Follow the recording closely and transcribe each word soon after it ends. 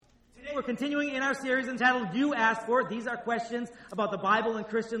We're continuing in our series entitled You Asked For It. These are questions about the Bible and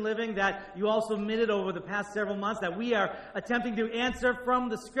Christian living that you all submitted over the past several months that we are attempting to answer from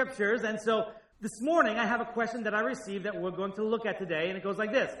the Scriptures. And so this morning I have a question that I received that we're going to look at today, and it goes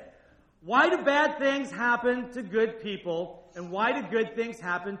like this. Why do bad things happen to good people, and why do good things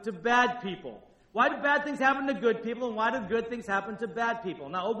happen to bad people? Why do bad things happen to good people, and why do good things happen to bad people?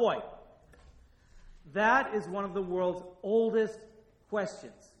 Now, oh boy, that is one of the world's oldest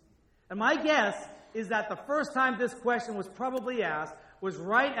questions. And my guess is that the first time this question was probably asked was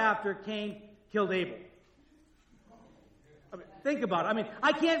right after Cain killed Abel. Think about it.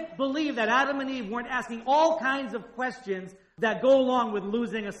 I can't believe that Adam and Eve weren't asking all kinds of questions that go along with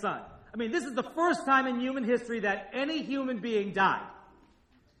losing a son. This is the first time in human history that any human being died.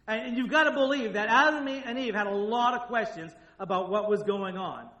 And you've got to believe that Adam and Eve had a lot of questions about what was going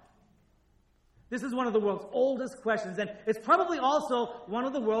on. This is one of the world's oldest questions, and it's probably also one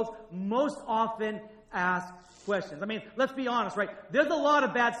of the world's most often asked questions. Let's be honest, right? There's a lot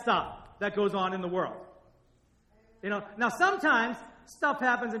of bad stuff that goes on in the world. Now sometimes stuff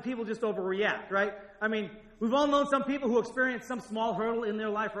happens and people just overreact, right? We've all known some people who experience some small hurdle in their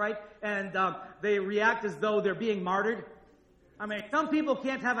life, right? And they react as though they're being martyred. Some people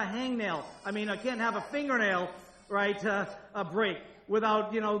can't have a hangnail. Can't have a fingernail, right, break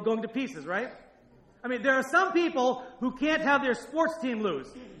without, going to pieces, right? There are some people who can't have their sports team lose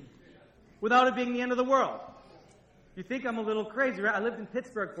without it being the end of the world. You think I'm a little crazy, right? I lived in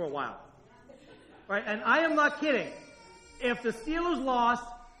Pittsburgh for a while, right? And I am not kidding. If the Steelers lost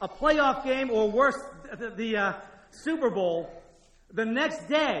a playoff game, or worse, the Super Bowl, the next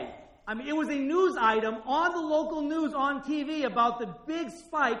day, it was a news item on the local news on TV about the big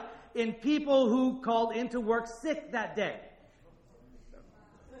spike in people who called into work sick that day.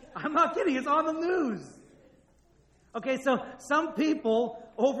 I'm not kidding. It's on the news. Okay, so some people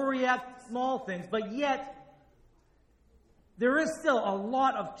overreact to small things, but yet there is still a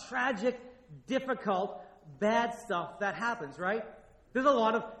lot of tragic, difficult, bad stuff that happens, right? There's a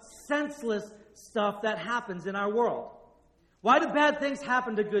lot of senseless stuff that happens in our world. Why do bad things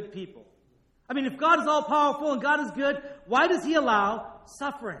happen to good people? If God is all-powerful and God is good, why does He allow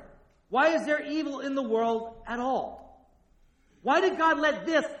suffering? Why is there evil in the world at all? Why did God let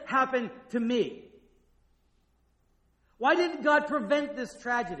this happen to me? Why didn't God prevent this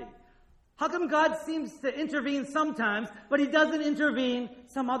tragedy? How come God seems to intervene sometimes, but He doesn't intervene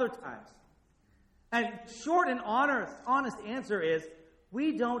some other times? And short and honest answer is,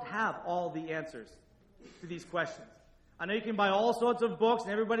 we don't have all the answers to these questions. I know you can buy all sorts of books,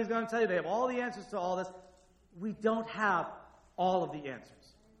 and everybody's going to tell you they have all the answers to all this. We don't have all of the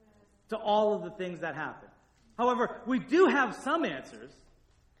answers to all of the things that happen. However, we do have some answers.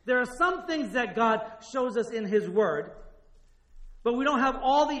 There are some things that God shows us in His Word, but we don't have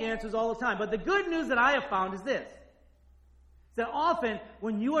all the answers all the time. But the good news that I have found is this, that often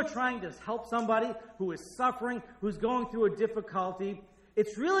when you are trying to help somebody who is suffering, who's going through a difficulty,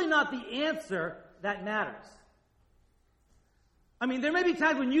 it's really not the answer that matters. There may be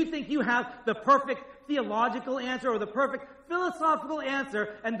times when you think you have the perfect theological answer or the perfect philosophical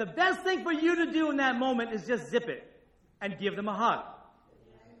answer, and the best thing for you to do in that moment is just zip it and give them a hug.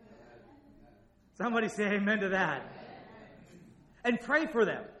 Somebody say amen to that. And pray for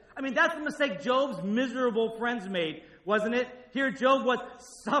them. That's the mistake Job's miserable friends made, wasn't it? Here Job was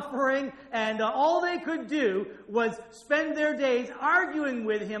suffering, and all they could do was spend their days arguing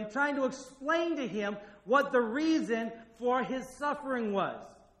with him, trying to explain to him what the reason for his suffering was.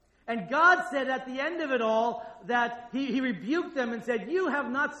 And God said at the end of it all that he rebuked them and said, "You have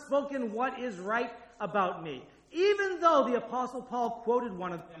not spoken what is right about me." Even though the Apostle Paul quoted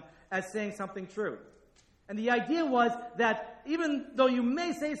one of them as saying something true. And the idea was that even though you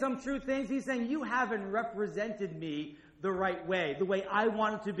may say some true things, he's saying, you haven't represented me the right way, the way I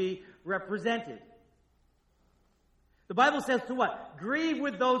wanted to be represented. The Bible says to what? Grieve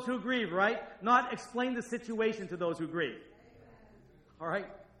with those who grieve, right? Not explain the situation to those who grieve. All right?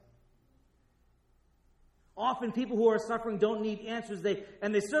 Often people who are suffering don't need answers,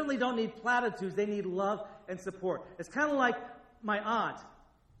 and they certainly don't need platitudes. They need love and support. It's kind of like my aunt.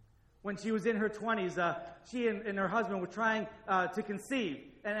 When she was in her 20s, she and her husband were trying to conceive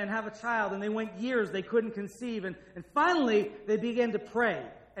and have a child, and they went years, they couldn't conceive, and finally they began to pray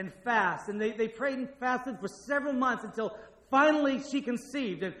and fast, and they prayed and fasted for several months until finally she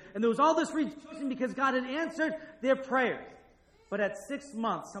conceived, and there was all this rejoicing because God had answered their prayers. But at 6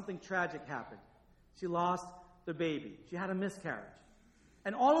 months, something tragic happened. She lost the baby. She had a miscarriage.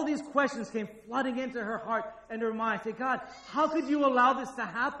 And all of these questions came flooding into her heart and her mind. Say, God, how could you allow this to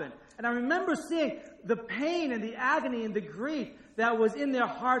happen? And I remember seeing the pain and the agony and the grief that was in their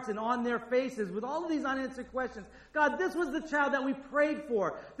hearts and on their faces with all of these unanswered questions. God, this was the child that we prayed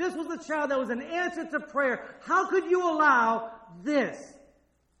for. This was the child that was an answer to prayer. How could you allow this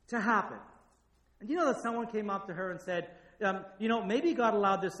to happen? And you know that someone came up to her and said, maybe God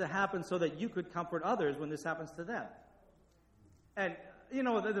allowed this to happen so that you could comfort others when this happens to them. And,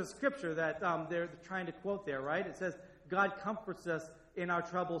 the scripture that they're trying to quote there, right? It says, God comforts us in our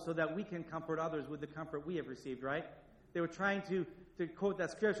trouble so that we can comfort others with the comfort we have received, right? They were trying to quote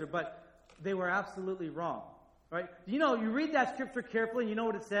that scripture, but they were absolutely wrong, right? You read that scripture carefully, and you know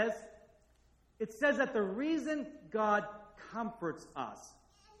what it says? It says that the reason God comforts us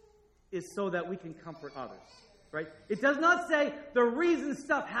is so that we can comfort others, right? It does not say the reason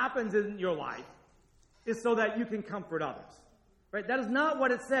stuff happens in your life is so that you can comfort others. Right? That is not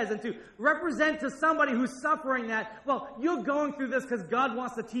what it says. And to represent to somebody who's suffering that, well, you're going through this because God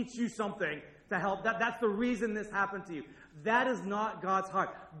wants to teach you something to help. That's the reason this happened to you. That is not God's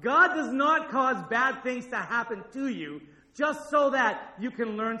heart. God does not cause bad things to happen to you just so that you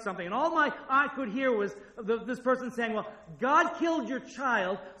can learn something. And all I could hear was this person saying, well, God killed your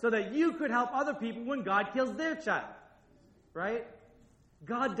child so that you could help other people when God kills their child. Right?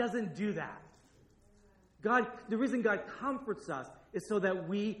 God doesn't do that. The reason God comforts us is so that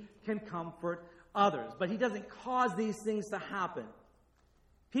we can comfort others. But He doesn't cause these things to happen.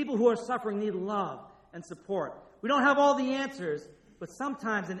 People who are suffering need love and support. We don't have all the answers, but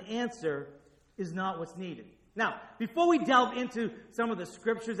sometimes an answer is not what's needed. Now, before we delve into some of the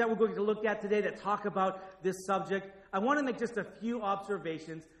scriptures that we're going to look at today that talk about this subject, I want to make just a few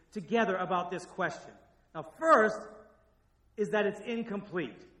observations together about this question. Now, first is that it's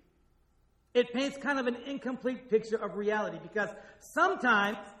incomplete. It paints kind of an incomplete picture of reality because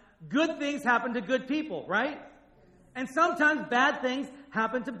sometimes good things happen to good people, right? And sometimes bad things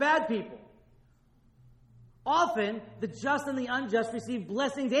happen to bad people. Often, the just and the unjust receive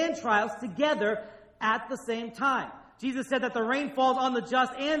blessings and trials together at the same time. Jesus said that the rain falls on the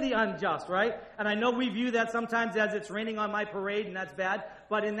just and the unjust, right? And I know we view that sometimes as it's raining on my parade and that's bad.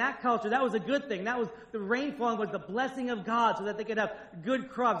 But in that culture, that was a good thing. That was the rain falling was the blessing of God so that they could have good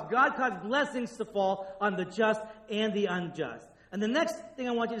crops. God caused blessings to fall on the just and the unjust. And the next thing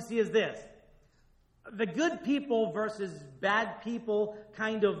I want you to see is this. The good people versus bad people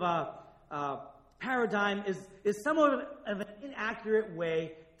kind of paradigm is somewhat of an inaccurate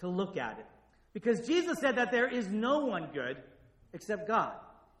way to look at it. Because Jesus said that there is no one good except God.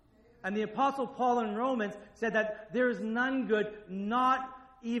 And the Apostle Paul in Romans said that there is none good, not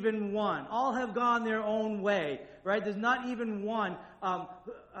even one. All have gone their own way, right? There's not even one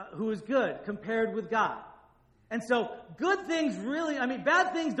who is good compared with God. And so bad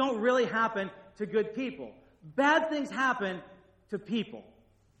things don't really happen to good people. Bad things happen to people.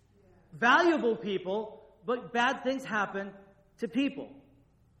 Valuable people, but bad things happen to people.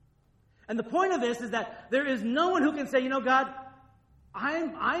 And the point of this is that there is no one who can say, God,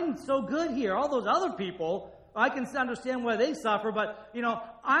 I'm so good here. All those other people, I can understand why they suffer, but,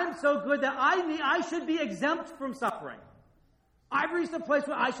 I'm so good that I should be exempt from suffering. I've reached a place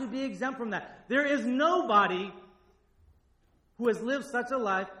where I should be exempt from that. There is nobody who has lived such a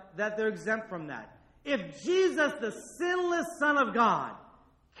life that they're exempt from that. If Jesus, the sinless Son of God,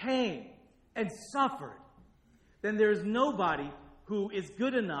 came and suffered, then there is nobody who is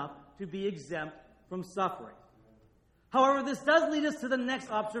good enough to be exempt from suffering. However, this does lead us to the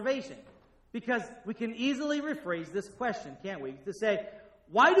next observation, because we can easily rephrase this question, can't we? To say,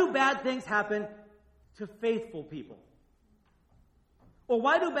 why do bad things happen to faithful people? Or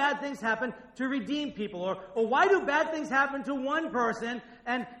why do bad things happen to redeemed people? Or why do bad things happen to one person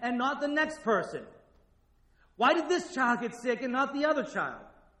and not the next person? Why did this child get sick and not the other child?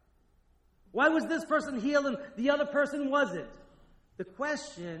 Why was this person healed and the other person wasn't? The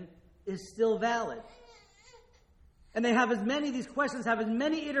question is still valid. And these questions have as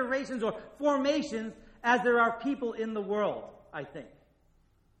many iterations or formations as there are people in the world, I think.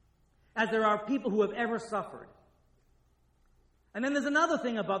 As there are people who have ever suffered. And then there's another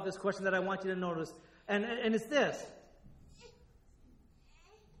thing about this question that I want you to notice, and it's this.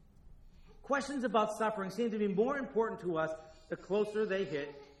 Questions about suffering seem to be more important to us the closer they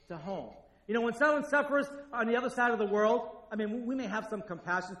hit to home. When someone suffers on the other side of the world, we may have some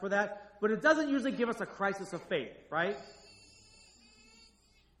compassion for that, but it doesn't usually give us a crisis of faith, right?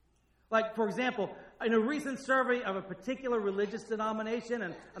 Like, for example, in a recent survey of a particular religious denomination,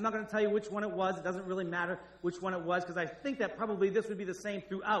 and I'm not going to tell you which one it was, it doesn't really matter which one it was, because I think that probably this would be the same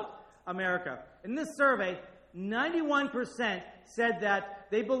throughout America. In this survey, 91% said that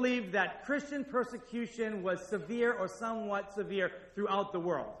they believed that Christian persecution was severe or somewhat severe throughout the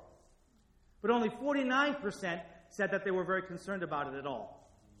world. But only 49% said that they were very concerned about it at all.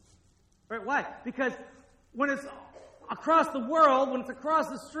 Right? Why? Because when it's across the world, when it's across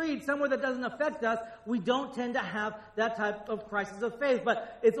the street, somewhere that doesn't affect us, we don't tend to have that type of crisis of faith.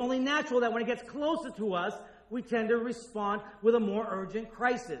 But it's only natural that when it gets closer to us, we tend to respond with a more urgent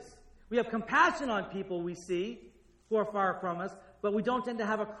crisis. We have compassion on people we see who are far from us, but we don't tend to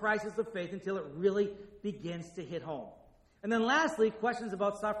have a crisis of faith until it really begins to hit home. And then lastly, questions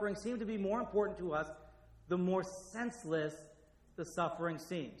about suffering seem to be more important to us the more senseless the suffering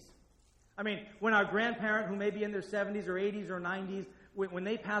seems. I mean, when our grandparent, who may be in their 70s or 80s or 90s, when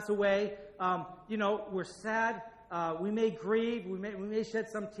they pass away, we're sad, we may grieve, we may shed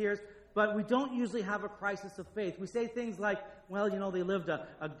some tears, but we don't usually have a crisis of faith. We say things like, well, they lived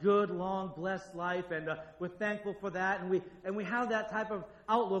a good, long, blessed life, and we're thankful for that, and we have that type of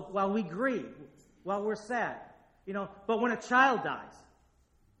outlook while we grieve, while we're sad. But when a child dies,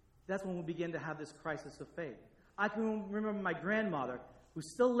 that's when we begin to have this crisis of faith. I can remember my grandmother, who's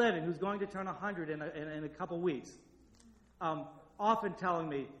still living, who's going to turn 100 in a couple weeks, often telling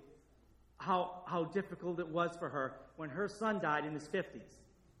me how difficult it was for her when her son died in his 50s.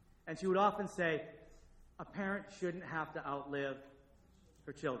 And she would often say, a parent shouldn't have to outlive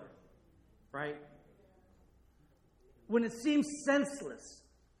her children, right? When it seems senseless,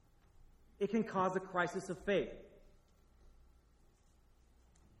 it can cause a crisis of faith.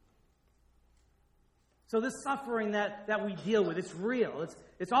 So this suffering that we deal with, it's real.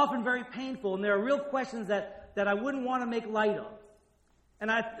 It's often very painful, and there are real questions that I wouldn't want to make light of. And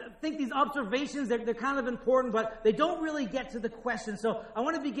I think these observations, they're kind of important, but they don't really get to the question. So I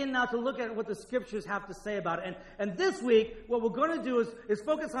want to begin now to look at what the Scriptures have to say about it. And this week, what we're going to do is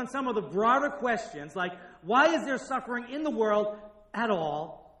focus on some of the broader questions, like why is there suffering in the world at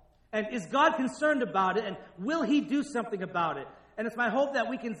all? And is God concerned about it? And will He do something about it? And it's my hope that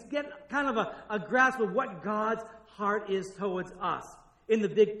we can get kind of a grasp of what God's heart is towards us in the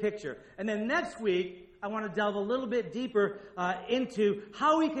big picture. And then next week, I want to delve a little bit deeper into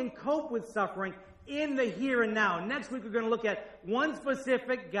how we can cope with suffering in the here and now. Next week, we're going to look at one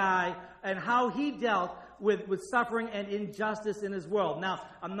specific guy and how he dealt with suffering and injustice in his world. Now,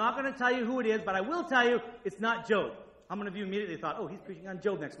 I'm not going to tell you who it is, but I will tell you it's not Job. How many of you immediately thought, oh, he's preaching on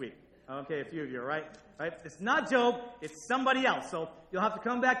Job next week? Okay, a few of you, right? It's not Job, it's somebody else. So you'll have to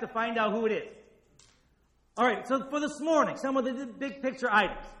come back to find out who it is. All right, so for this morning, some of the big picture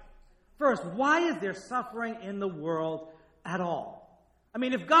items. First, why is there suffering in the world at all? I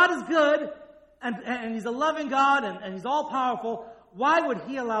mean, if God is good, and He's a loving God, and He's all-powerful, why would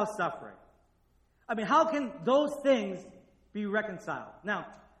He allow suffering? I mean, how can those things be reconciled? Now,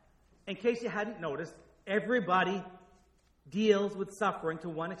 in case you hadn't noticed, everybody deals with suffering to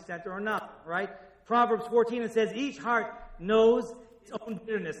one extent or another, right? Proverbs 14, it says, each heart knows its own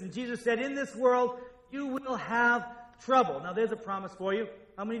bitterness. And Jesus said, in this world, you will have trouble. Now, there's a promise for you.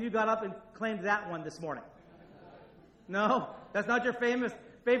 How many of you got up and claimed that one this morning? No? That's not your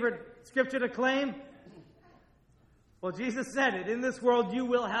favorite scripture to claim? Well, Jesus said it. In this world, you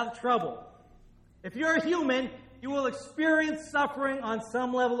will have trouble. If you're a human, you will experience suffering on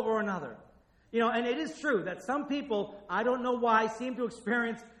some level or another. And it is true that some people, I don't know why, seem to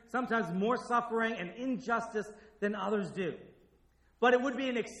experience sometimes more suffering and injustice than others do. But it would be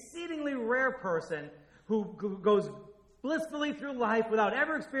an exceedingly rare person who goes blissfully through life without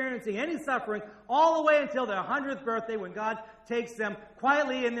ever experiencing any suffering all the way until their 100th birthday when God takes them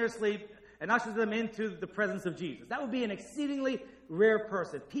quietly in their sleep and ushers them into the presence of Jesus. That would be an exceedingly rare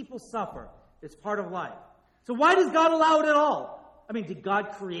person. People suffer. It's part of life. So why does God allow it at all? I mean, did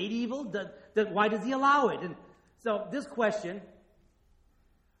God create evil? Why does He allow it? And so this question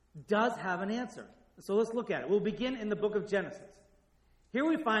does have an answer. So let's look at it. We'll begin in the book of Genesis. Here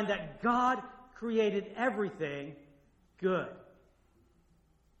we find that God created everything good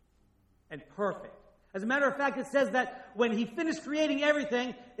and perfect. As a matter of fact, it says that when He finished creating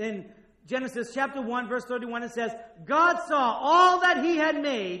everything, in Genesis chapter 1, verse 31, it says, God saw all that He had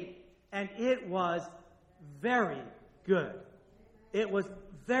made, and it was very good. It was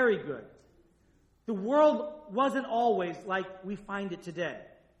very good. The world wasn't always like we find it today.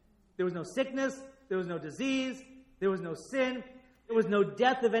 There was no sickness, there was no disease, there was no sin, there was no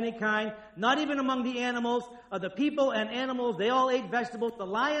death of any kind, not even among the animals. The people and animals, they all ate vegetables. The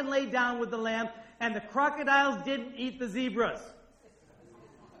lion lay down with the lamb, and the crocodiles didn't eat the zebras.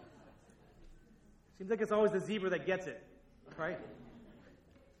 Seems like it's always the zebra that gets it, right?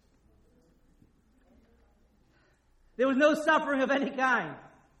 There was no suffering of any kind.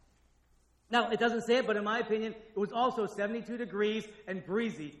 Now, it doesn't say it, but in my opinion, it was also 72 degrees and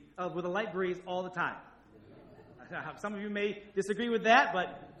breezy, with a light breeze all the time. Some of you may disagree with that,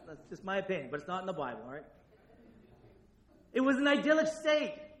 but that's just my opinion. But it's not in the Bible, all right? It was an idyllic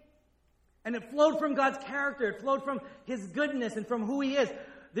state. And it flowed from God's character. It flowed from His goodness and from who He is.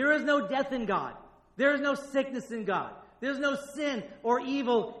 There is no death in God. There is no sickness in God. There's no sin or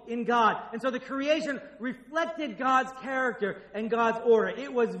evil in God. And so the creation reflected God's character and God's order.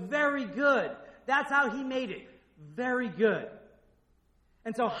 It was very good. That's how He made it. Very good.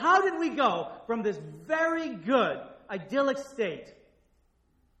 And so how did we go from this very good, idyllic state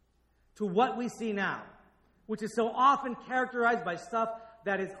to what we see now, which is so often characterized by stuff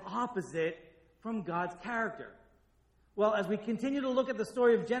that is opposite from God's character? Well, as we continue to look at the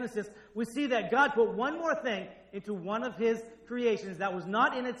story of Genesis, we see that God put one more thing into one of His creations that was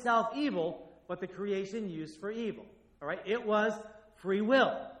not in itself evil, but the creation used for evil. All right? It was free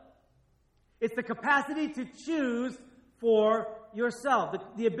will. It's the capacity to choose for yourself,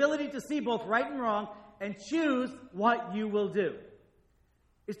 the ability to see both right and wrong and choose what you will do.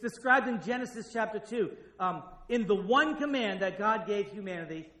 It's described in Genesis chapter 2, in the one command that God gave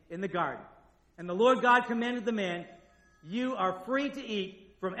humanity in the garden. And the Lord God commanded the man, "You are free to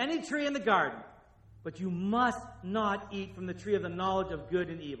eat from any tree in the garden, but you must not eat from the tree of the knowledge of good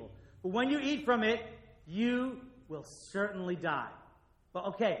and evil. For when you eat from it, you will certainly die." Well,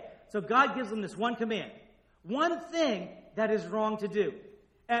 okay, so God gives them this one command. One thing that is wrong to do.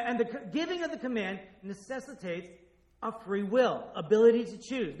 And the giving of the command necessitates a free will, ability to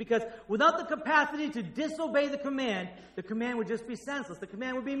choose. Because without the capacity to disobey the command would just be senseless. The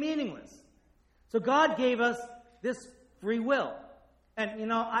command would be meaningless. So God gave us this free will.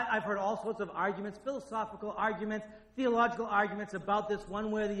 And, I've heard all sorts of arguments, philosophical arguments, theological arguments about this one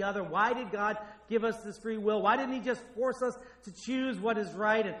way or the other. Why did God give us this free will? Why didn't He just force us to choose what is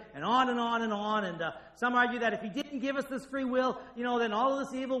right? And on and on and on. And some argue that if He didn't give us this free will, then all of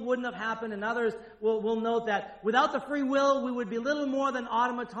this evil wouldn't have happened. And others will note that without the free will, we would be little more than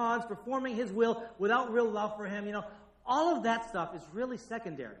automatons performing His will without real love for Him. All of that stuff is really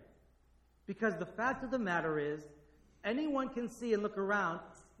secondary. Because the fact of the matter is, anyone can see and look around,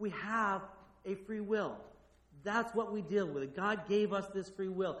 we have a free will. That's what we deal with. God gave us this free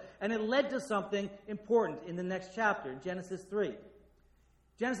will. And it led to something important in the next chapter, in Genesis 3.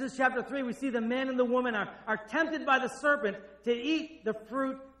 Genesis chapter 3, we see the man and the woman are tempted by the serpent to eat the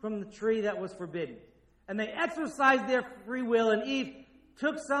fruit from the tree that was forbidden. And they exercised their free will, and Eve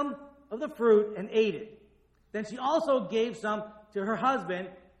took some of the fruit and ate it. Then she also gave some to her husband,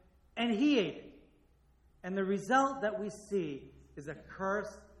 and he ate it. And the result that we see is a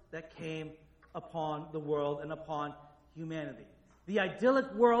curse that came upon the world and upon humanity. The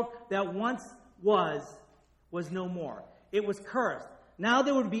idyllic world that once was no more. It was cursed. Now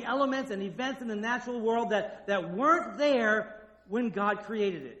there would be elements and events in the natural world that weren't there when God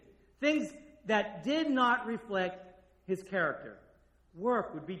created it. Things that did not reflect His character.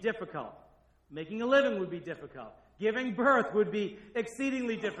 Work would be difficult. Making a living would be difficult. Giving birth would be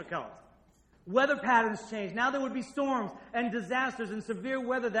exceedingly difficult. Weather patterns changed. Now there would be storms and disasters and severe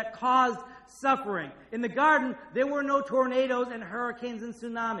weather that caused suffering. In the garden, there were no tornadoes and hurricanes and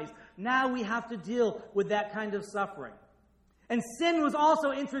tsunamis. Now we have to deal with that kind of suffering. And sin was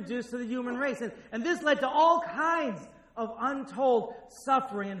also introduced to the human race. And this led to all kinds of untold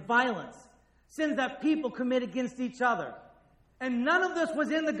suffering and violence. Sins that people commit against each other. And none of this was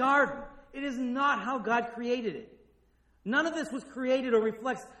in the garden. It is not how God created it. None of this was created or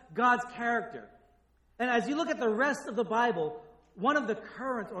reflects God's character. And as you look at the rest of the Bible, one of the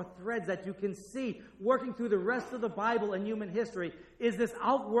currents or threads that you can see working through the rest of the Bible and human history is this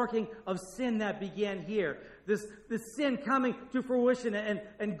outworking of sin that began here. This sin coming to fruition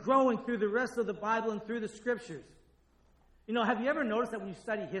and growing through the rest of the Bible and through the Scriptures. Have you ever noticed that when you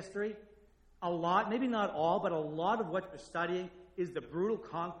study history, a lot, maybe not all, but a lot of what you're studying is the brutal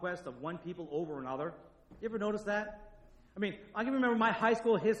conquest of one people over another? You ever notice that? I can remember my high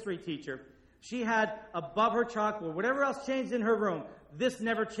school history teacher. She had above her chalkboard, whatever else changed in her room, this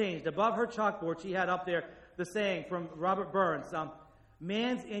never changed. Above her chalkboard, she had up there the saying from Robert Burns,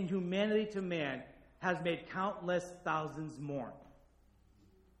 man's inhumanity to man has made countless thousands mourn.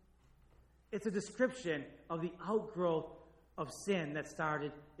 It's a description of the outgrowth of sin that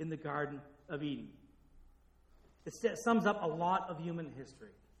started in the Garden of Eden. It sums up a lot of human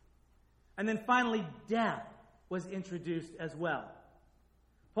history. And then finally, death was introduced as well.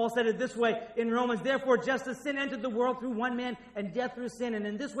 Paul said it this way in Romans, "Therefore, just as sin entered the world through one man, and death through sin, and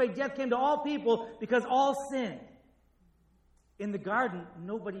in this way death came to all people because all sinned." In the garden,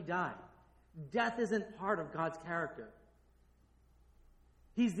 nobody died. Death isn't part of God's character.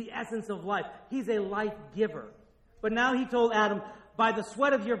 He's the essence of life. He's a life giver. But now he told Adam, by the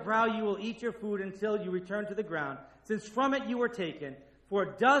sweat of your brow you will eat your food until you return to the ground, since from it you were taken. For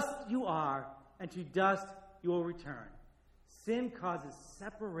dust you are, and to dust you will return. Sin causes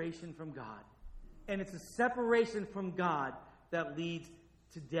separation from God. And it's a separation from God that leads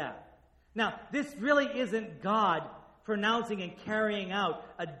to death. Now, this really isn't God pronouncing and carrying out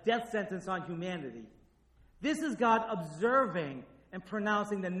a death sentence on humanity. This is God observing and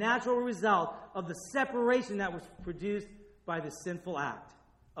pronouncing the natural result of the separation that was produced by the sinful act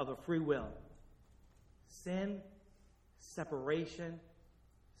of a free will. Sin, separation,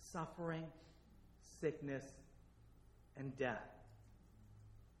 suffering, sickness, and death.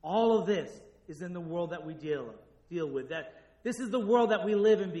 All of this is in the world that we deal with. This is the world that we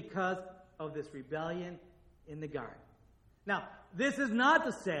live in because of this rebellion in the garden. Now, this is not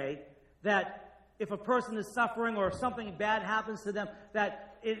to say that if a person is suffering or something bad happens to them,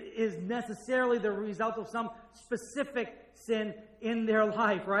 that it is necessarily the result of some specific sin in their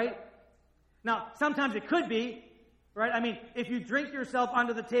life, right? Now, sometimes it could be, right? I mean, if you drink yourself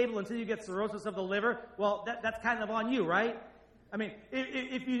under the table until you get cirrhosis of the liver, well, that's kind of on you, right? I mean,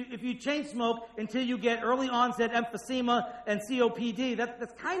 if you chain smoke until you get early onset emphysema and COPD,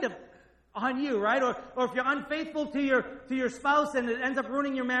 that's kind of on you, right? Or if you're unfaithful to your spouse and it ends up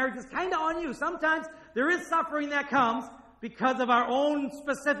ruining your marriage, it's kind of on you. Sometimes there is suffering that comes because of our own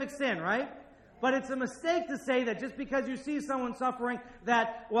specific sin, right? But it's a mistake to say that just because you see someone suffering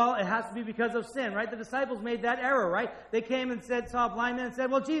that, well, it has to be because of sin, right? The disciples made that error, right? They came and saw a blind man and said,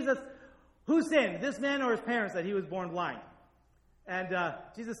 well, Jesus, who sinned, this man or his parents, that he was born blind? And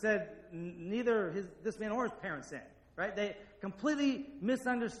Jesus said, neither this man or his parents sinned, right? They completely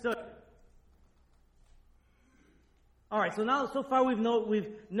misunderstood. All right, so far we've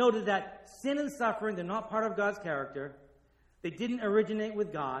noted that sin and suffering, they're not part of God's character. They didn't originate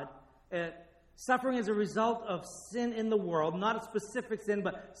with God. Suffering is a result of sin in the world, not a specific sin,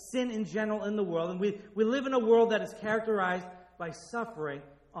 but sin in general in the world. And we live in a world that is characterized by suffering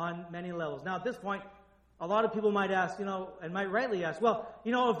on many levels. Now, at this point, a lot of people might ask, and might rightly ask, well,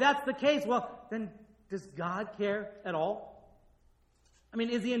 if that's the case, well, then does God care at all? I mean,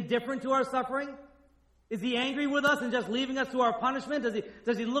 is he indifferent to our suffering? Is he angry with us and just leaving us to our punishment?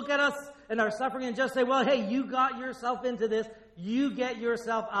 Does he look at us and our suffering and just say, well, hey, you got yourself into this, you get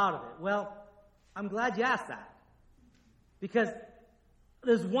yourself out of it? Well, I'm glad you asked that. Because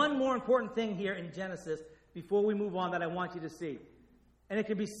there's one more important thing here in Genesis before we move on that I want you to see. And it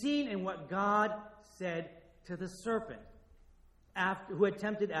can be seen in what God said to the serpent who had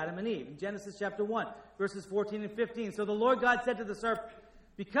tempted Adam and Eve. In Genesis chapter 1, verses 14 and 15. So the Lord God said to the serpent,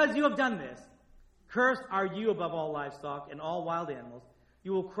 because you have done this, cursed are you above all livestock and all wild animals.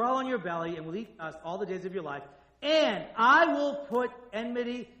 You will crawl on your belly and will eat dust all the days of your life. And I will put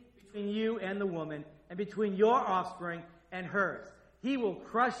enmity between you and the woman, and between your offspring and hers. He will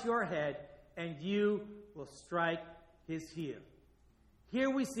crush your head, and you will strike his heel. Here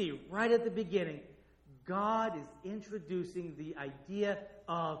we see, right at the beginning, God is introducing the idea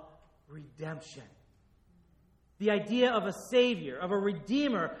of redemption. The idea of a Savior, of a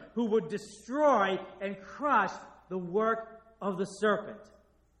Redeemer who would destroy and crush the work of the serpent.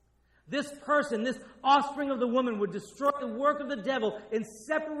 This person, this offspring of the woman, would destroy the work of the devil in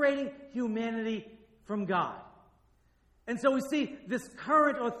separating humanity from God. And so we see this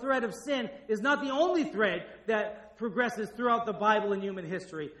current or thread of sin is not the only thread that progresses throughout the Bible and human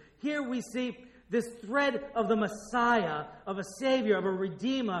history. Here we see this thread of the Messiah, of a Savior, of a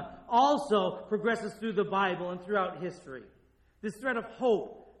Redeemer, also progresses through the Bible and throughout history. This thread of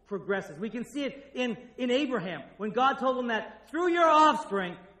hope progresses. We can see it in Abraham, when God told him that through your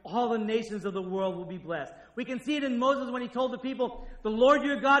offspring, all the nations of the world will be blessed. We can see it in Moses when he told the people, the Lord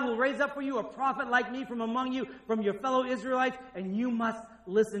your God will raise up for you a prophet like me from among you, from your fellow Israelites, and you must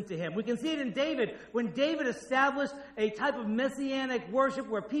listen to him. We can see it in David, when David established a type of messianic worship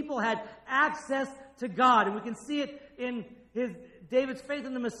where people had access to God. And we can see it in David's faith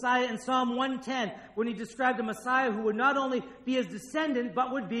in the Messiah in Psalm 110, when he described a Messiah who would not only be his descendant,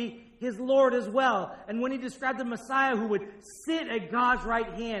 but would be his Lord as well. And when he described the Messiah who would sit at God's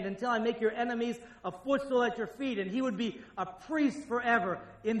right hand until I make your enemies a footstool at your feet, and he would be a priest forever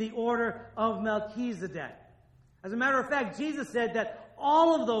in the order of Melchizedek. As a matter of fact, Jesus said that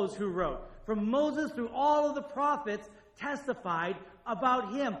all of those who wrote, from Moses through all of the prophets, testified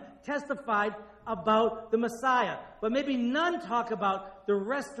about him, testified about the Messiah. But maybe none talk about the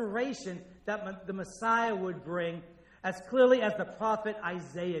restoration that the Messiah would bring as clearly as the prophet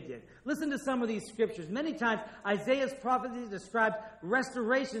Isaiah did. Listen to some of these scriptures. Many times, Isaiah's prophecy describes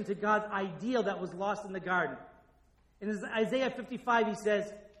restoration to God's ideal that was lost in the garden. In Isaiah 55, he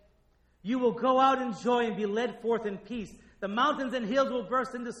says, "You will go out in joy and be led forth in peace. The mountains and hills will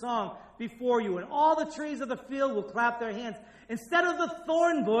burst into song before you, and all the trees of the field will clap their hands. Instead of the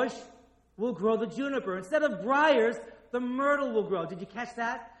thorn bush will grow the juniper. Instead of briars, the myrtle will grow." Did you catch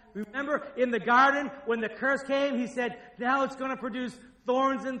that? Remember in the garden when the curse came, he said, now it's going to produce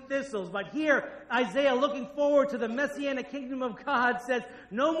thorns and thistles. But here, Isaiah, looking forward to the Messianic kingdom of God, says,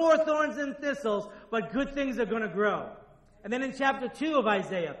 no more thorns and thistles, but good things are going to grow. And then in chapter 2 of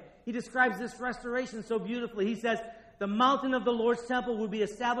Isaiah, he describes this restoration so beautifully. He says, the mountain of the Lord's temple will be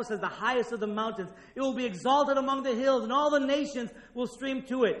established as the highest of the mountains. It will be exalted among the hills, and all the nations will stream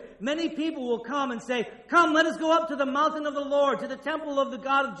to it. Many people will come and say, "Come, let us go up to the mountain of the Lord, to the temple of the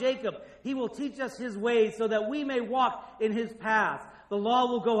God of Jacob. He will teach us his ways so that we may walk in his paths. The law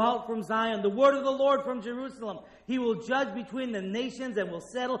will go out from Zion, the word of the Lord from Jerusalem. He will judge between the nations and will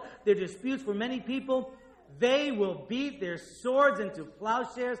settle their disputes for many people. They will beat their swords into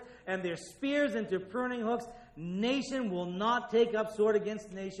plowshares and their spears into pruning hooks. Nation will not take up sword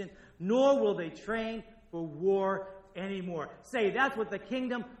against nation, nor will they train for war anymore." Say, that's what the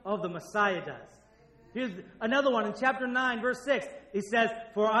kingdom of the Messiah does. Here's another one in chapter 9, verse 6. He says,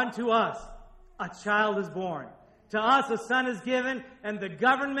 "For unto us a child is born. To us a son is given, and the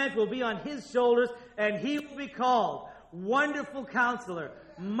government will be on his shoulders, and he will be called Wonderful Counselor,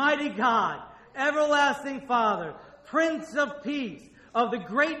 Mighty God, Everlasting Father, Prince of Peace. Of the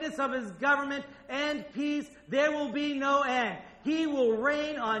greatness of his government and peace there will be no end. He will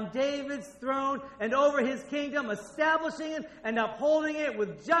reign on David's throne and over his kingdom, establishing it and upholding it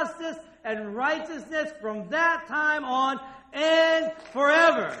with justice and righteousness from that time on and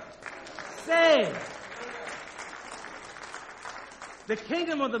forever." Say, the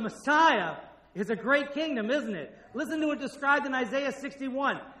kingdom of the Messiah is a great kingdom, isn't it? Listen to it described in Isaiah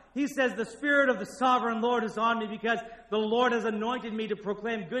 61. He says, "The Spirit of the Sovereign Lord is on me because the Lord has anointed me to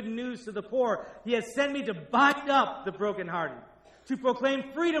proclaim good news to the poor. He has sent me to bind up the brokenhearted, to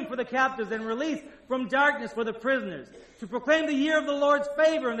proclaim freedom for the captives and release from darkness for the prisoners, to proclaim the year of the Lord's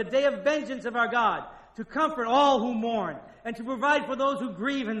favor and the day of vengeance of our God, to comfort all who mourn, and to provide for those who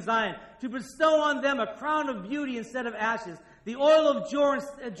grieve in Zion, to bestow on them a crown of beauty instead of ashes, the oil of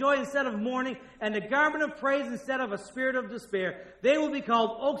joy instead of mourning, and a garment of praise instead of a spirit of despair. They will be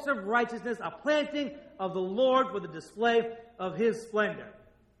called oaks of righteousness, a planting of the Lord for the display of his splendor."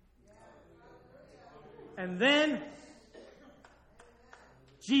 And then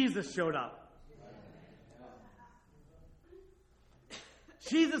Jesus showed up.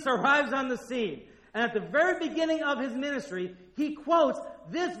 Jesus arrives on the scene. And at the very beginning of his ministry, he quotes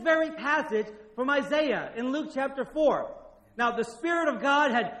this very passage from Isaiah in Luke chapter 4. Now, the Spirit of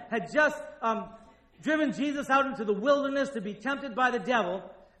God had just driven Jesus out into the wilderness to be tempted by the devil.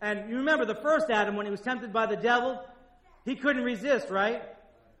 And you remember the first Adam, when he was tempted by the devil, he couldn't resist, right?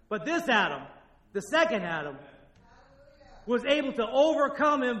 But this Adam, the second Adam, was able to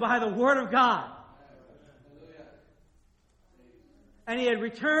overcome him by the Word of God. And he had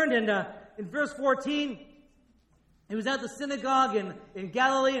returned, and in verse 14, he was at the synagogue in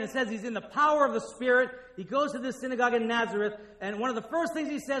Galilee, and it says he's in the power of the Spirit. He goes to this synagogue in Nazareth, and one of the first things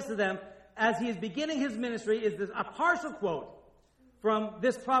he says to them as he is beginning his ministry is a partial quote from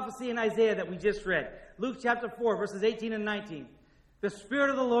this prophecy in Isaiah that we just read. Luke chapter 4, verses 18 and 19. "The Spirit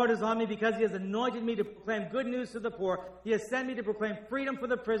of the Lord is on me because he has anointed me to proclaim good news to the poor. He has sent me to proclaim freedom for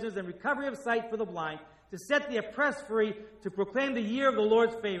the prisoners and recovery of sight for the blind, to set the oppressed free, to proclaim the year of the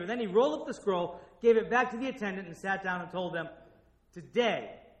Lord's favor." Then he rolled up the scroll, gave it back to the attendant, and sat down and told them,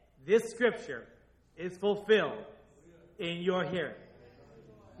 "Today, this scripture is fulfilled in your hearing."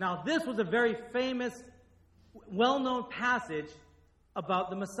 Now, this was a very famous, well-known passage about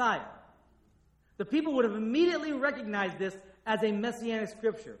the Messiah. The people would have immediately recognized this as a messianic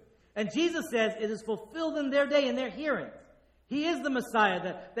scripture. And Jesus says it is fulfilled in their day, in their hearing. He is the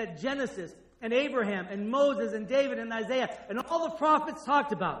Messiah that Genesis and Abraham and Moses and David and Isaiah and all the prophets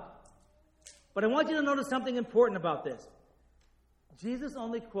talked about. But I want you to notice something important about this. Jesus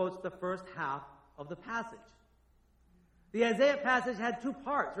only quotes the first half of the passage. The Isaiah passage had two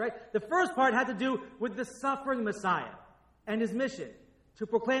parts, right? The first part had to do with the suffering Messiah and his mission, to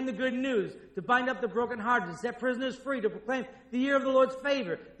proclaim the good news, to bind up the brokenhearted, to set prisoners free, to proclaim the year of the Lord's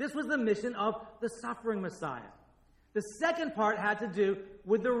favor. This was the mission of the suffering Messiah. The second part had to do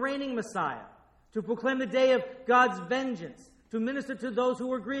with the reigning Messiah, to proclaim the day of God's vengeance, to minister to those who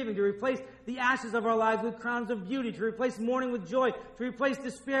were grieving, to replace the ashes of our lives with crowns of beauty, to replace mourning with joy, to replace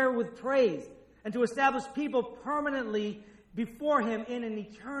despair with praise, and to establish people permanently before him in an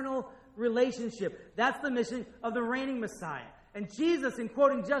eternal relationship. That's the mission of the reigning Messiah. And Jesus, in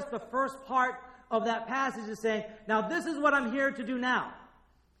quoting just the first part of that passage is saying, now this is what I'm here to do now.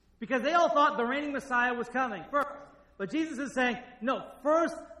 Because they all thought the reigning Messiah was coming first. But Jesus is saying, no,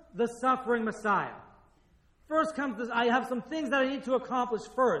 first the suffering Messiah. First comes this, I have some things that I need to accomplish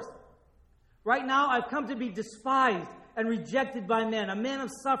first. Right now, I've come to be despised and rejected by men, a man of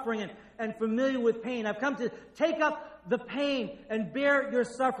suffering and familiar with pain. I've come to take up the pain and bear your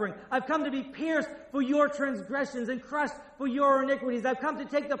suffering. I've come to be pierced for your transgressions and crushed for your iniquities. I've come to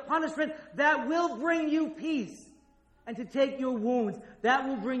take the punishment that will bring you peace and to take your wounds that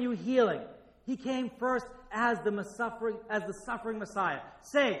will bring you healing. He came first as the suffering Messiah.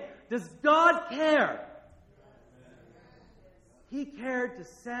 Say, does God care? He cared to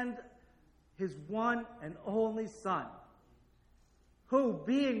send His one and only Son, who,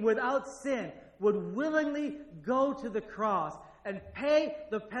 being without sin, would willingly go to the cross and pay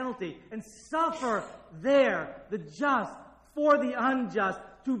the penalty and suffer there, the just for the unjust,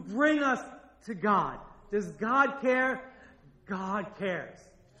 to bring us to God. Does God care? God cares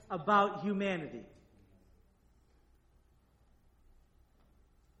about humanity.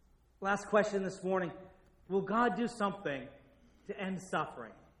 Last question this morning. Will God do something to end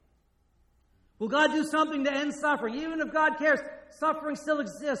suffering? Will God do something to end suffering? Even if God cares, suffering still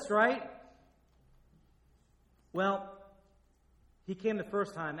exists, right? Well, He came the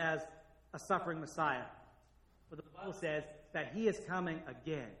first time as a suffering Messiah. But the Bible says that He is coming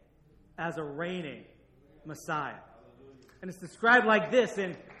again as a reigning Messiah. And it's described like this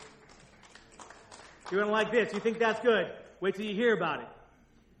in... You're going to like this. You think that's good? Wait till you hear about it.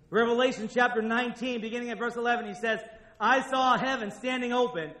 Revelation chapter 19, beginning at verse 11, He says, I saw heaven standing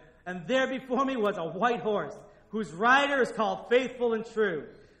open, and there before me was a white horse, whose rider is called Faithful and True.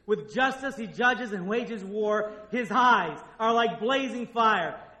 With justice He judges and wages war. His eyes are like blazing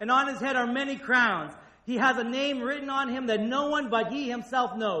fire, and on His head are many crowns. He has a name written on Him that no one but He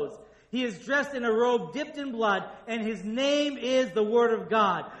Himself knows. He is dressed in a robe dipped in blood, and His name is the Word of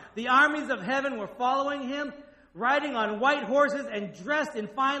God. The armies of heaven were following Him, riding on white horses and dressed in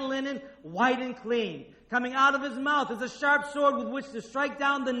fine linen, white and clean. Coming out of His mouth is a sharp sword with which to strike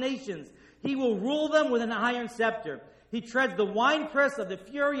down the nations. He will rule them with an iron scepter. He treads the winepress of the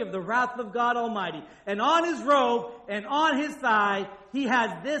fury of the wrath of God Almighty. And on His robe and on His thigh, He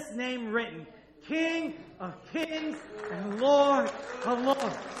has this name written, King of Kings and Lord of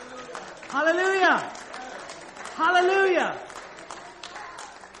Lords. Hallelujah! Hallelujah!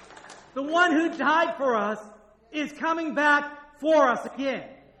 The one who died for us is coming back for us again.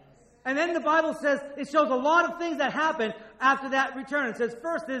 And then the Bible says, it shows a lot of things that happen after that return. It says,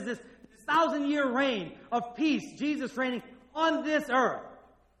 first is this 1,000-year reign of peace, Jesus reigning on this earth.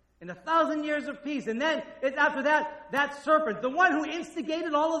 In 1,000 years of peace. And then it's after that serpent, the one who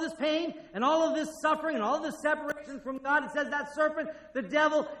instigated all of this pain and all of this suffering and all of this separation from God. It says that serpent, the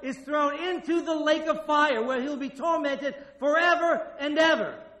devil, is thrown into the lake of fire where he'll be tormented forever and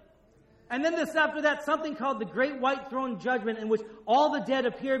ever. And then after that, something called the Great White Throne Judgment, in which all the dead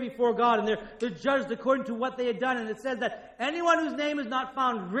appear before God, and they're judged according to what they had done. And it says that anyone whose name is not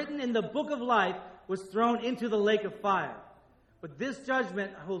found written in the book of life was thrown into the lake of fire. But this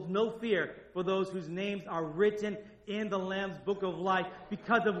judgment holds no fear for those whose names are written in the Lamb's book of life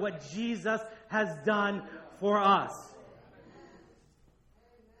because of what Jesus has done for us.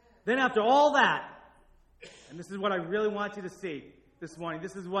 Then after all that, and this is what I really want you to see this morning,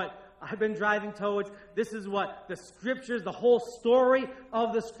 this is what I've been driving towards. This is what the Scriptures, the whole story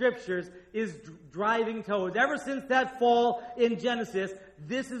of the Scriptures is driving towards. Ever since that fall in Genesis,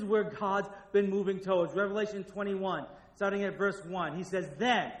 this is where God's been moving towards. Revelation 21, starting at verse 1. He says,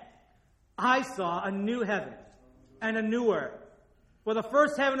 Then I saw a new heaven and a new earth. For the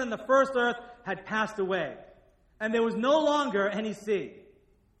first heaven and the first earth had passed away, and there was no longer any sea.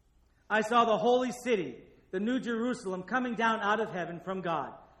 I saw the holy city, the new Jerusalem, coming down out of heaven from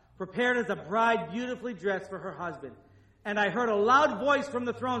God, prepared as a bride beautifully dressed for her husband. And I heard a loud voice from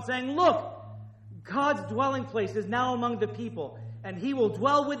the throne saying, Look, God's dwelling place is now among the people, and He will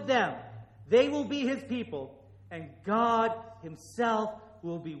dwell with them. They will be His people, and God Himself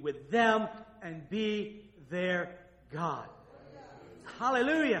will be with them and be their God.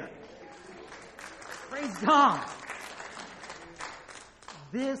 Hallelujah. Praise God.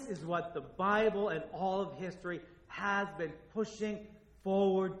 This is what the Bible and all of history has been pushing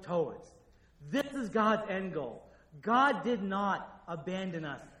forward towards. This is God's end goal. God did not abandon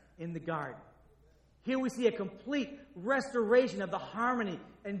us in the garden. Here we see a complete restoration of the harmony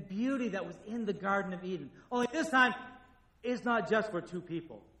and beauty that was in the Garden of Eden. Only this time, it's not just for two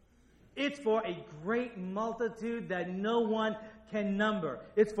people. It's for a great multitude that no one can number.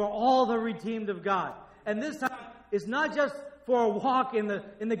 It's for all the redeemed of God. And this time, it's not just for a walk in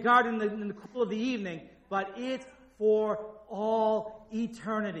the garden in the cool of the evening, but it's for all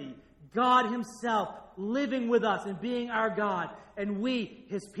eternity. God himself living with us and being our God, and we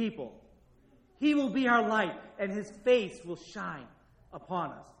his people. He will be our light, and his face will shine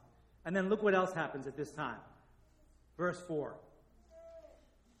upon us. And then look what else happens at this time. Verse 4.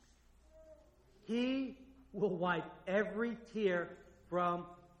 He will wipe every tear from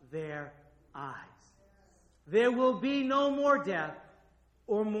their eyes. There will be no more death,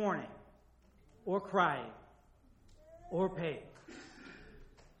 or mourning, or crying, or pain.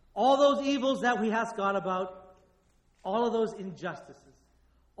 All those evils that we ask God about, all of those injustices,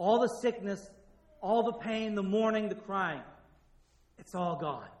 all the sickness, all the pain, the mourning, the crying, it's all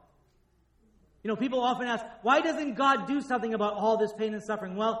gone. You know, people often ask, why doesn't God do something about all this pain and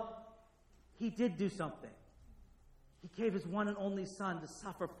suffering? Well, he did do something. He gave his one and only Son to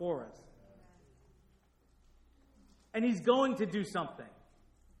suffer for us. And he's going to do something.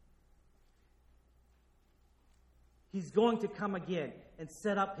 He's going to come again and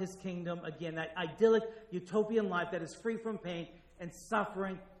set up his kingdom again. That idyllic, utopian life that is free from pain and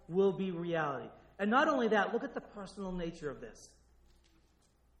suffering will be reality. And not only that, look at the personal nature of this.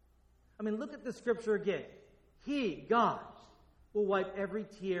 I mean, look at the scripture again. He, God, will wipe every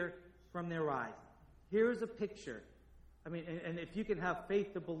tear from their eyes. Here's a picture. I mean, and if you can have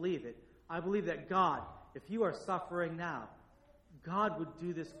faith to believe it, I believe that God, if you are suffering now, God would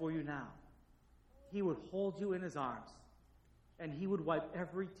do this for you now. He would hold you in his arms, and he would wipe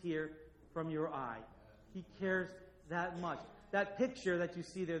every tear from your eye. He cares that much. That picture that you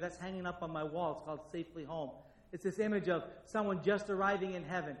see there, that's hanging up on my wall, it's called Safely Home. It's this image of someone just arriving in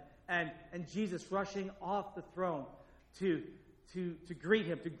heaven, and Jesus rushing off the throne to greet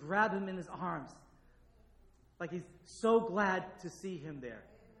him, to grab him in his arms. Like he's so glad to see him there.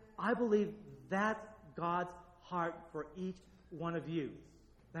 I believe that's God's heart for each one of you.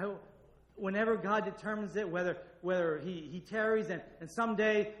 Now, whenever God determines it, whether he tarries and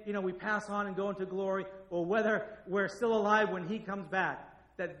someday, we pass on and go into glory, or whether we're still alive when he comes back,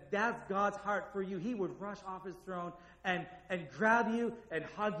 that's God's heart for you. He would rush off his throne and grab you and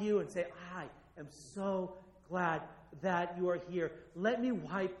hug you and say, I am so glad that you are here. Let me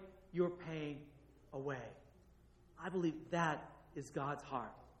wipe your pain away. I believe that is God's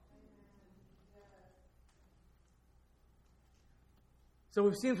heart. So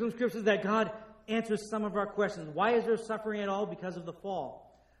we've seen from scriptures that God answers some of our questions. Why is there suffering at all? Because of the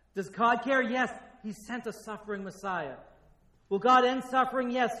fall. Does God care? Yes, he sent a suffering Messiah. Will God end suffering?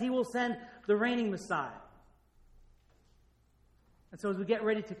 Yes, he will send the reigning Messiah. And so as we get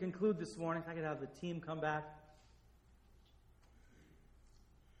ready to conclude this morning, if I could have the team come back.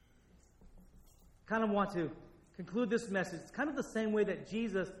 I kind of want to conclude this message. It's kind of the same way that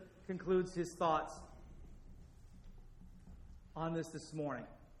Jesus concludes his thoughts on this morning.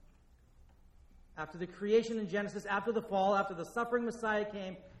 After the creation in Genesis, after the fall, after the suffering Messiah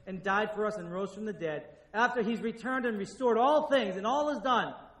came and died for us and rose from the dead, after he's returned and restored all things and all is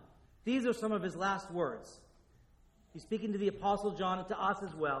done, these are some of his last words. He's speaking to the Apostle John and to us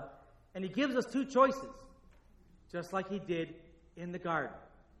as well. And he gives us two choices, just like he did in the garden.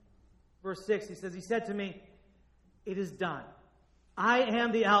 Verse 6, he says, he said to me, it is done. I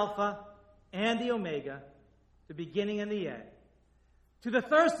am the Alpha and the Omega, the beginning and the end. To the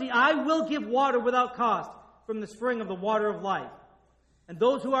thirsty, I will give water without cost from the spring of the water of life. And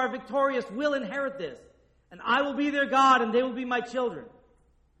those who are victorious will inherit this. And I will be their God, and they will be my children.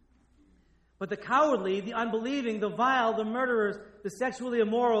 But the cowardly, the unbelieving, the vile, the murderers, the sexually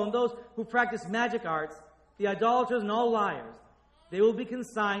immoral, and those who practice magic arts, the idolaters, and all liars, they will be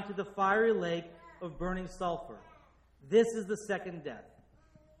consigned to the fiery lake of burning sulfur. This is the second death.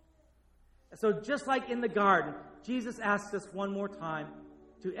 So just like in the garden, Jesus asks us one more time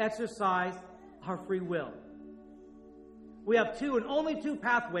to exercise our free will. We have two and only two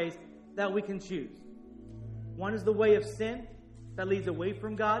pathways that we can choose. One is the way of sin that leads away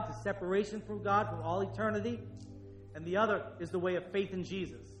from God, to separation from God for all eternity. And the other is the way of faith in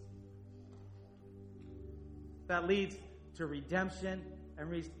Jesus that leads to redemption and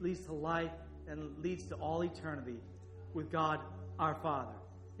leads to life and leads to all eternity with God our Father.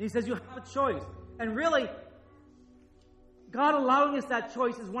 And he says you have a choice. And really, God allowing us that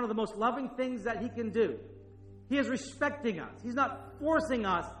choice is one of the most loving things that he can do. He is respecting us. He's not forcing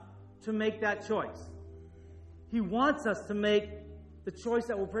us to make that choice. He wants us to make the choice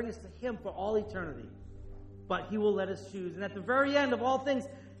that will bring us to him for all eternity. But he will let us choose. And at the very end of all things,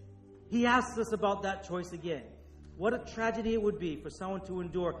 he asks us about that choice again. What a tragedy it would be for someone to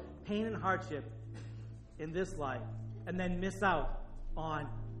endure pain and hardship in this life and then miss out on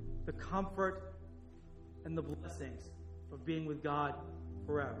the comfort and the blessings of being with God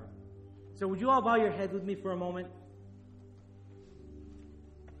forever. So would you all bow your heads with me for a moment?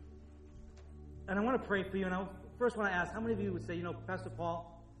 And I want to pray for you. And I first want to ask, how many of you would say, Pastor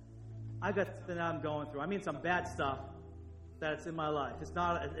Paul, I got something that I'm going through. I mean, some bad stuff that's in my life. It's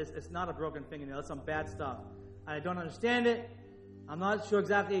not a broken fingernail. It's some bad stuff. I don't understand it. I'm not sure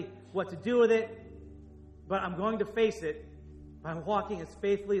exactly what to do with it. But I'm going to face it by walking as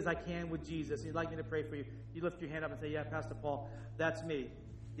faithfully as I can with Jesus. You'd like me to pray for you. You lift your hand up and say, yeah, Pastor Paul, that's me.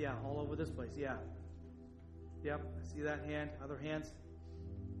 Yeah, all over this place. Yeah. Yep, I see that hand. Other hands.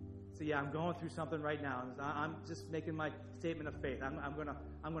 So yeah, I'm going through something right now. I'm just making my statement of faith. I'm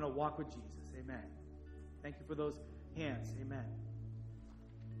gonna walk with Jesus. Amen. Thank you for those hands. Amen.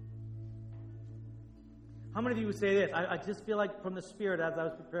 How many of you would say this? I just feel like from the Spirit as I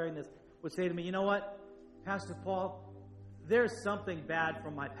was preparing this would say to me, you know what, Pastor Paul, there's something bad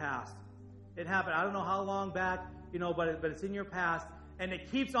from my past. It happened. I don't know how long back, but it's in your past, and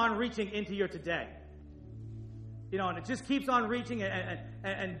it keeps on reaching into your today. And it just keeps on reaching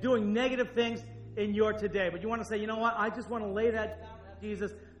and doing negative things in your today. But you want to say, you know what? I just want to lay that down.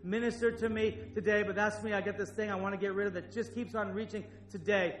 Jesus, minister to me today. But that's me. I get this thing I want to get rid of that just keeps on reaching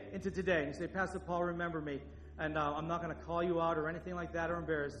today into today. And you say, Pastor Paul, remember me. And I'm not going to call you out or anything like that or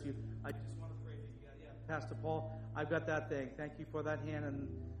embarrass you. I just want to pray for you. Yeah, Pastor Paul, I've got that thing. Thank you for that hand.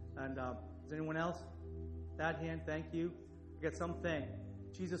 And is anyone else? That hand, thank you. I got something.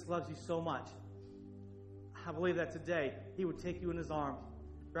 Jesus loves you so much. I believe that today He would take you in His arms,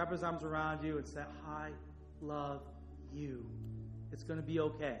 wrap His arms around you and say, I love you. It's going to be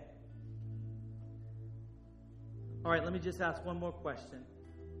okay. All right, let me just ask one more question.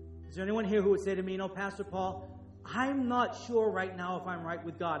 Is there anyone here who would say to me, Pastor Paul, I'm not sure right now if I'm right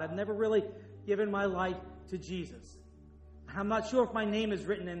with God. I've never really given my life to Jesus. I'm not sure if my name is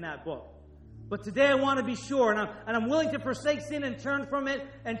written in that book. But today I want to be sure, and I'm willing to forsake sin and turn from it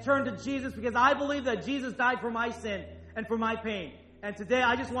and turn to Jesus because I believe that Jesus died for my sin and for my pain. And today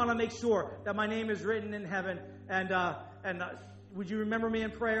I just want to make sure that my name is written in heaven. And would you remember me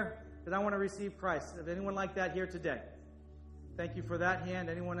in prayer? Because I want to receive Christ. Is anyone like that here today? Thank you for that hand.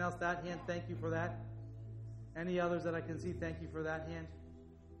 Anyone else? That hand? Thank you for that. Any others that I can see? Thank you for that hand.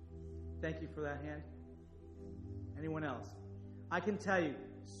 Thank you for that hand. Anyone else? I can tell you,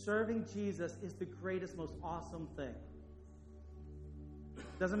 serving Jesus is the greatest, most awesome thing.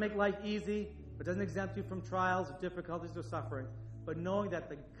 It doesn't make life easy. It doesn't exempt you from trials or difficulties or suffering. But knowing that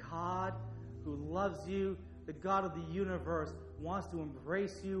the God who loves you, the God of the universe, wants to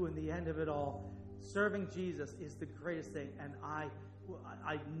embrace you in the end of it all. Serving Jesus is the greatest thing. And I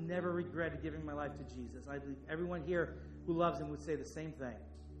never regretted giving my life to Jesus. I believe everyone here who loves Him would say the same thing.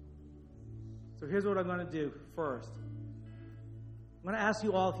 So here's what I'm going to do first. I'm going to ask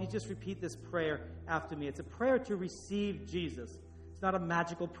you all if you just repeat this prayer after me. It's a prayer to receive Jesus. It's not a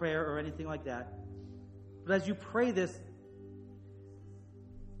magical prayer or anything like that. But as you pray this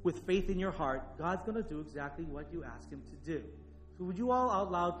with faith in your heart, God's going to do exactly what you ask Him to do. So would you all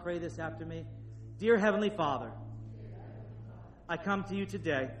out loud pray this after me? Dear Heavenly Father, I come to you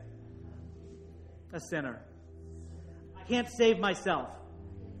today, a sinner. I can't save myself.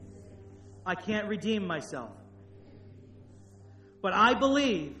 I can't redeem myself. But I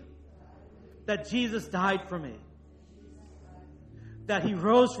believe that Jesus died for me, that He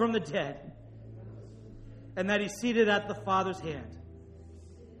rose from the dead, and that He's seated at the Father's hand.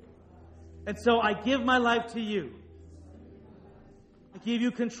 And so I give my life to you. I give you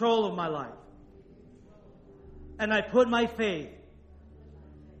control of my life. And I put my faith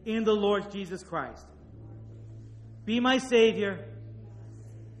in the Lord Jesus Christ. Be my Savior.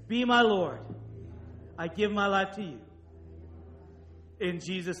 Be my Lord. I give my life to you. In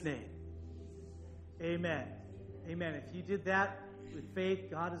Jesus' name. Amen. Amen. If you did that with faith,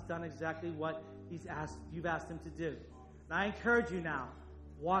 God has done exactly what you've asked Him to do. And I encourage you now,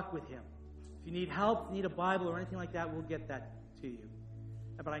 walk with Him. If you need help, need a Bible or anything like that, we'll get that to you.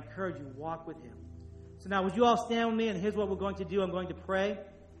 But I encourage you, walk with Him. So now, would you all stand with me? And here's what we're going to do. I'm going to pray.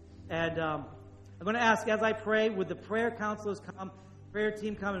 And I'm going to ask, as I pray, would the prayer counselors come, prayer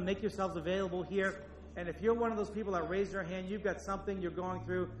team come, and make yourselves available here. And if you're one of those people that raise your hand, you've got something you're going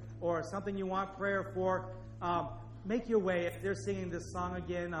through or something you want prayer for, make your way. If they're singing this song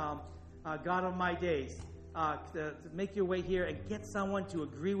again, God of My Days, to make your way here and get someone to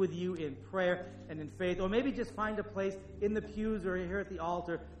agree with you in prayer and in faith. Or maybe just find a place in the pews or here at the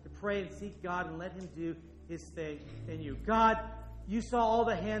altar to pray and seek God and let Him do His thing in you. God, you saw all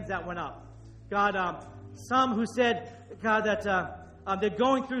the hands that went up. God, some who said, God, that they're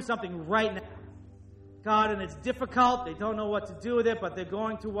going through something right now. God, and it's difficult. They don't know what to do with it, but they're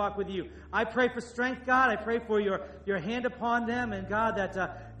going to walk with you. I pray for strength, God. I pray for your hand upon them, and God,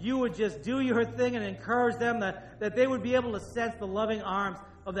 that you would just do your thing and encourage them, that they would be able to sense the loving arms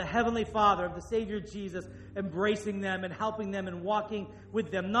of the Heavenly Father, of the Savior Jesus, embracing them and helping them and walking with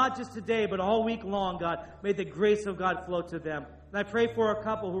them, not just today, but all week long, God. May the grace of God flow to them. And I pray for a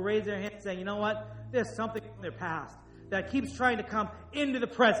couple who raise their hand saying, you know what? There's something from their past that keeps trying to come into the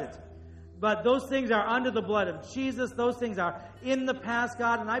present. But those things are under the blood of Jesus. Those things are in the past,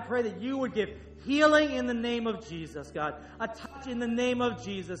 God. And I pray that you would give healing in the name of Jesus, God. A touch in the name of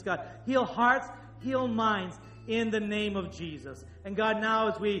Jesus, God. Heal hearts, heal minds in the name of Jesus. And God, now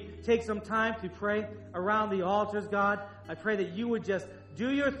as we take some time to pray around the altars, God, I pray that you would just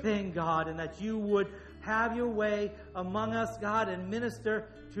do your thing, God, and that you would have your way among us, God, and minister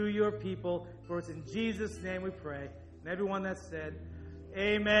to your people. For it's in Jesus' name we pray. And everyone that said,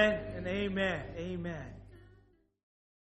 amen and amen. Amen.